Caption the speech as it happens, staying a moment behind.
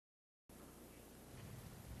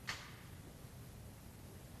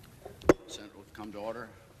Senate will come to order.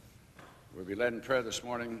 We'll be led in prayer this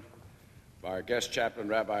morning by our guest chaplain,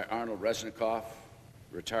 Rabbi Arnold Resnicoff,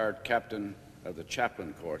 retired captain of the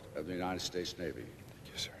Chaplain Court of the United States Navy. Thank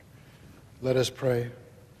you, sir. Let us pray.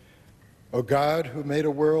 O God, who made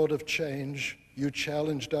a world of change, you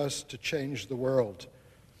challenged us to change the world.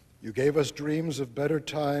 You gave us dreams of better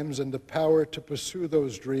times and the power to pursue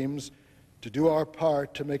those dreams, to do our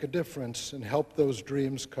part to make a difference and help those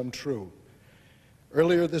dreams come true.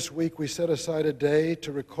 Earlier this week, we set aside a day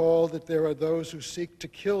to recall that there are those who seek to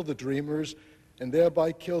kill the dreamers and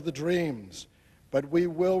thereby kill the dreams. But we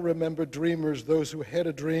will remember dreamers, those who had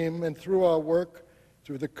a dream, and through our work,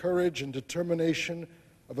 through the courage and determination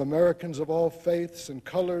of Americans of all faiths and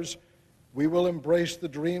colors, we will embrace the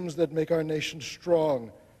dreams that make our nation strong,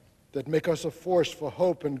 that make us a force for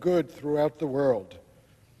hope and good throughout the world.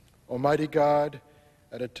 Almighty God,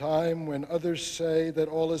 at a time when others say that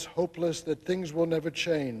all is hopeless, that things will never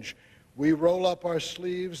change, we roll up our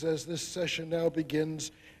sleeves as this session now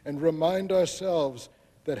begins and remind ourselves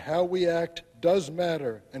that how we act does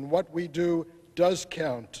matter and what we do does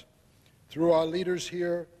count. Through our leaders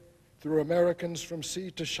here, through Americans from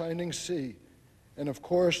sea to shining sea, and of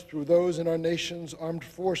course through those in our nation's armed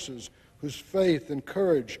forces whose faith and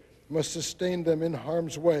courage must sustain them in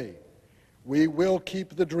harm's way, we will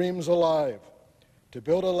keep the dreams alive, to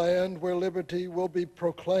build a land where liberty will be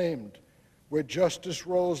proclaimed, where justice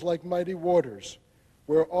rolls like mighty waters,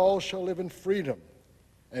 where all shall live in freedom,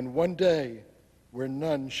 and one day where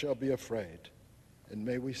none shall be afraid. And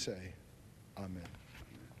may we say, Amen.